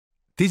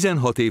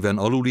16 éven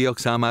aluliak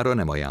számára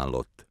nem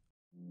ajánlott.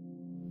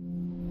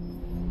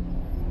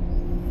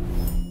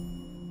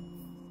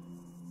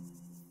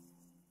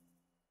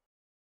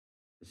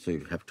 So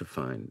you have to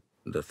find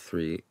the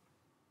 3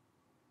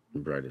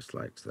 brightest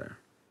lights there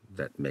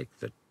that make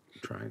the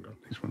triangle.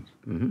 These ones?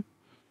 Mm-hmm.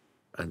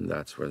 And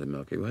that's where the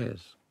Milky Way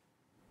is.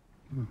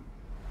 Hmm.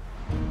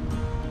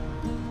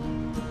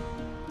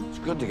 It's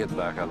good to get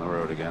back on the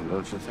road again,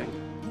 don't you think?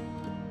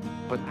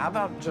 But how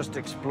about just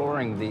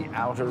exploring the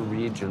outer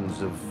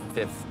regions of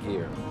 5th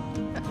gear?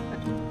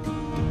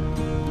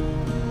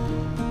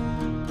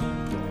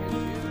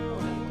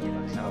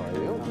 How are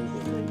you?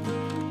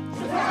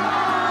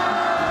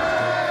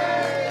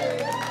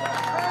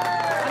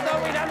 I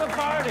thought we'd have a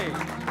party.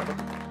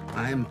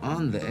 I'm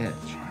on the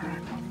edge.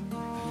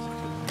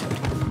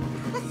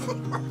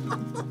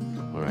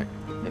 All right.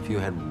 If you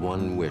had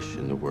one wish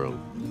in the world,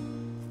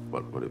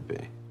 what would it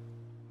be?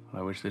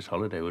 I wish this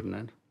holiday wouldn't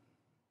end.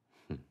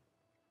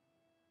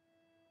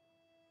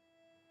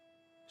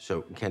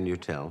 So, can you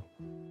tell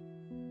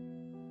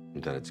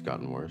that it's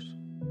gotten worse?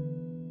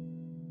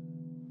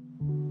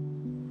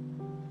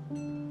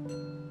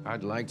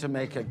 I'd like to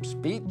make a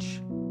speech.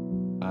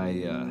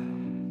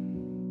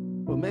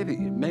 Well,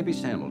 maybe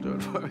Sam will do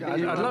it for me.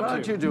 I'd love to. Why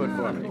don't you do it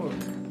for me?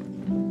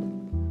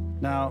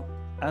 Now,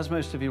 as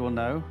most of you will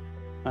know,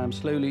 I am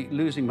slowly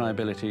losing my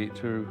ability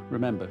to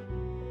remember.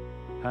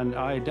 And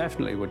I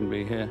definitely wouldn't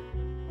be here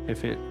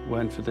if it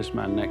weren't for this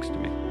man next to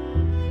me.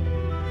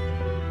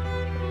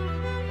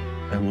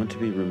 I want to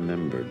be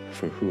remembered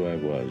for who I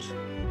was,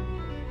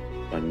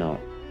 but not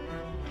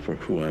for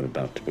who I'm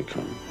about to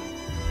become.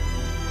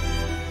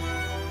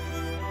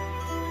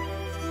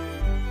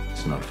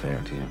 It's not fair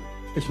to you.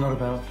 It's not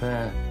about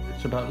fair,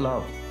 it's about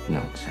love.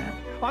 No, Sam.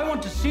 I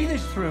want to see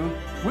this through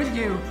with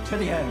you to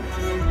the end.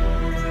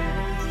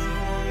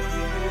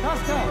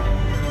 Tusker!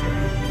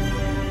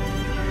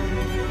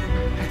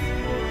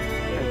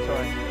 Hey,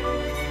 sorry.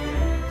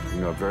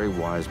 You know, a very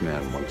wise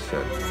man once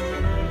said,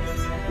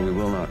 "We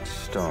will not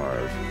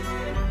starve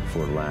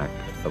for lack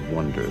of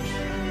wonders,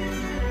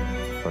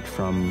 but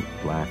from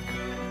lack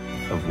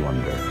of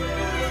wonder."